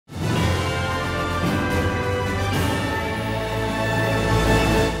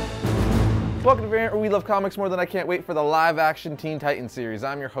Welcome to Variant, where we love comics more than I can't wait for the live-action Teen Titans series.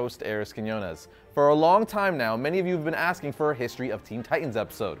 I'm your host, Arris. For a long time now, many of you have been asking for a History of Teen Titans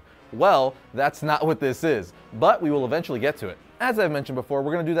episode. Well, that's not what this is, but we will eventually get to it. As I've mentioned before,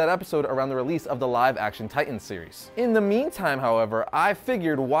 we're going to do that episode around the release of the live-action Titans series. In the meantime, however, I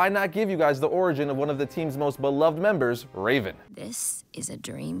figured why not give you guys the origin of one of the team's most beloved members, Raven. This is a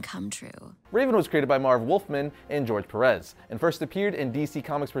dream come true. Raven was created by Marv Wolfman and George Perez, and first appeared in DC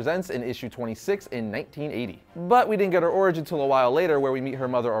Comics Presents in issue 26 in 1980. But we didn't get her origin till a while later, where we meet her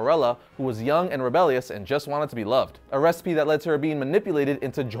mother Arella, who was young and rebellious and just wanted to be loved. A recipe that led to her being manipulated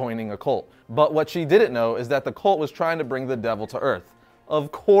into joining a cult. But what she didn't know is that the cult was trying to bring the devil to Earth.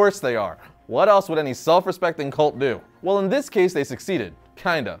 Of course they are. What else would any self-respecting cult do? Well, in this case, they succeeded.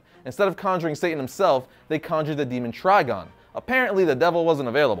 Kinda. Instead of conjuring Satan himself, they conjured the demon Trigon. Apparently, the devil wasn't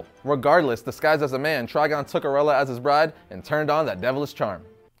available. Regardless, disguised as a man, Trigon took Arella as his bride and turned on that devilish charm.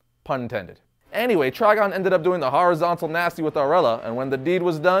 Pun intended. Anyway, Trigon ended up doing the horizontal nasty with Arella, and when the deed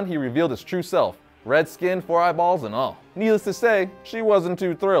was done, he revealed his true self. Red skin, 4 eyeballs, and all. Needless to say, she wasn't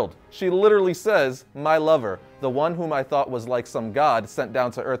too thrilled. She literally says, "My lover, the one whom I thought was like some god sent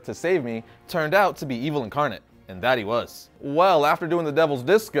down to Earth to save me, turned out to be evil incarnate." And that he was. Well, after doing the devil's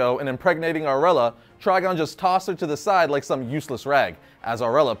disco and impregnating Arella, Trigon just tossed her to the side like some useless rag, as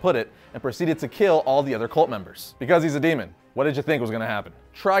Arella put it, and proceeded to kill all the other cult members. Because he's a demon. What did you think was gonna happen?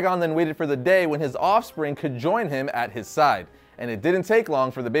 Trigon then waited for the day when his offspring could join him at his side, and it didn't take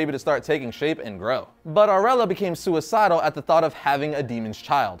long for the baby to start taking shape and grow. But Arella became suicidal at the thought of having a demon's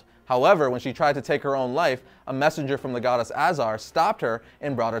child. However, when she tried to take her own life, a messenger from the goddess Azar stopped her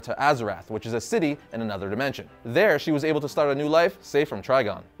and brought her to Azarath, which is a city in another dimension. There, she was able to start a new life, safe from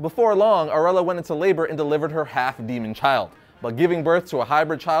Trigon. Before long, Arella went into labor and delivered her half-demon child. But giving birth to a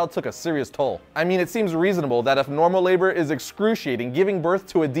hybrid child took a serious toll. I mean, it seems reasonable that if normal labor is excruciating, giving birth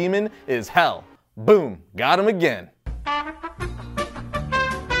to a demon is hell. Boom, got him again.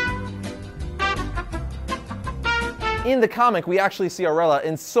 In the comic, we actually see Arella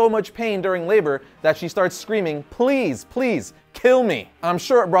in so much pain during labor that she starts screaming, "Please, please, kill me." I'm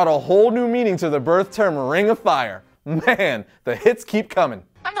sure it brought a whole new meaning to the birth term Ring of Fire. Man, the hits keep coming.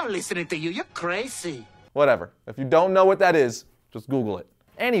 I'm not listening to you, you're crazy. Whatever, if you don't know what that is, just Google it.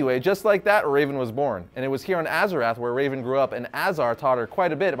 Anyway, just like that, Raven was born, and it was here on Azarath where Raven grew up, and Azar taught her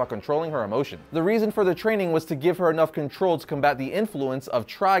quite a bit about controlling her emotion. The reason for the training was to give her enough control to combat the influence of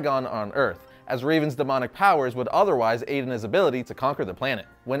Trigon on Earth, as Raven's demonic powers would otherwise aid in his ability to conquer the planet.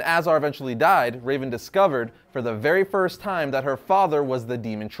 When Azar eventually died, Raven discovered for the very first time that her father was the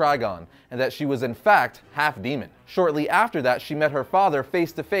demon Trigon, and that she was in fact half demon. Shortly after that, she met her father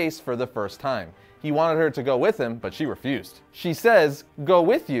face to face for the first time. He wanted her to go with him, but she refused. She says, "Go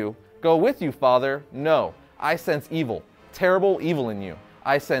with you? Go with you, father? No, I sense evil, terrible evil in you.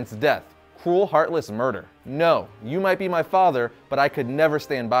 I sense death, cruel, heartless murder. No, you might be my father, but I could never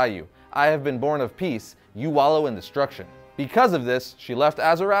stand by you. I have been born of peace, you wallow in destruction." Because of this, she left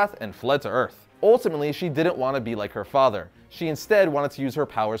Azarath and fled to Earth. Ultimately, she didn't want to be like her father. She instead wanted to use her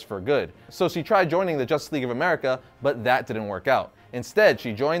powers for good. So she tried joining the Justice League of America, but that didn't work out. Instead,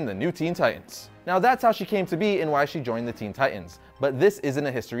 she joined the new Teen Titans. Now that's how she came to be and why she joined the Teen Titans. But this isn't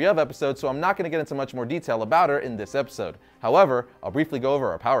a History of episode, so I'm not going to get into much more detail about her in this episode. However, I'll briefly go over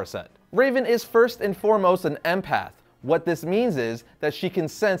her power set. Raven is first and foremost an empath. What this means is that she can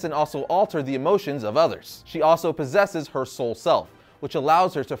sense and also alter the emotions of others. She also possesses her soul self, which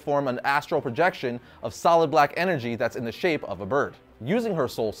allows her to form an astral projection of solid black energy that's in the shape of a bird. Using her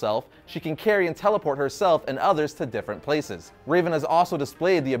soul self, she can carry and teleport herself and others to different places. Raven has also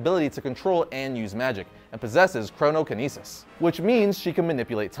displayed the ability to control and use magic, and possesses chronokinesis, which means she can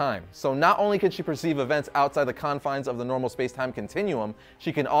manipulate time. So not only can she perceive events outside the confines of the normal space-time continuum,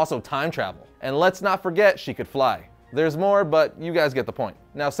 she can also time travel. And let's not forget, she could fly. There's more, but you guys get the point.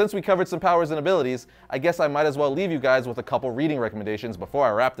 Now, since we covered some powers and abilities, I guess I might as well leave you guys with a couple reading recommendations before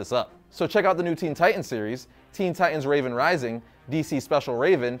I wrap this up. So check out the new Teen Titans series, Teen Titans Raven Rising, DC Special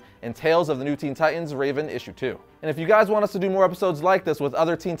Raven, and Tales of the New Teen Titans Raven Issue 2. And if you guys want us to do more episodes like this with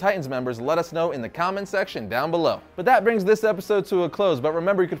other Teen Titans members, let us know in the comment section down below. But that brings this episode to a close, but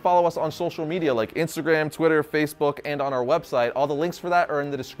remember you can follow us on social media like Instagram, Twitter, Facebook, and on our website. All the links for that are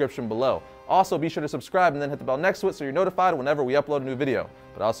in the description below. Also, be sure to subscribe and then hit the bell next to it so you're notified whenever we upload a new video.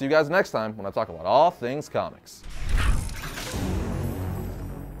 But I'll see you guys next time when I talk about all things comics.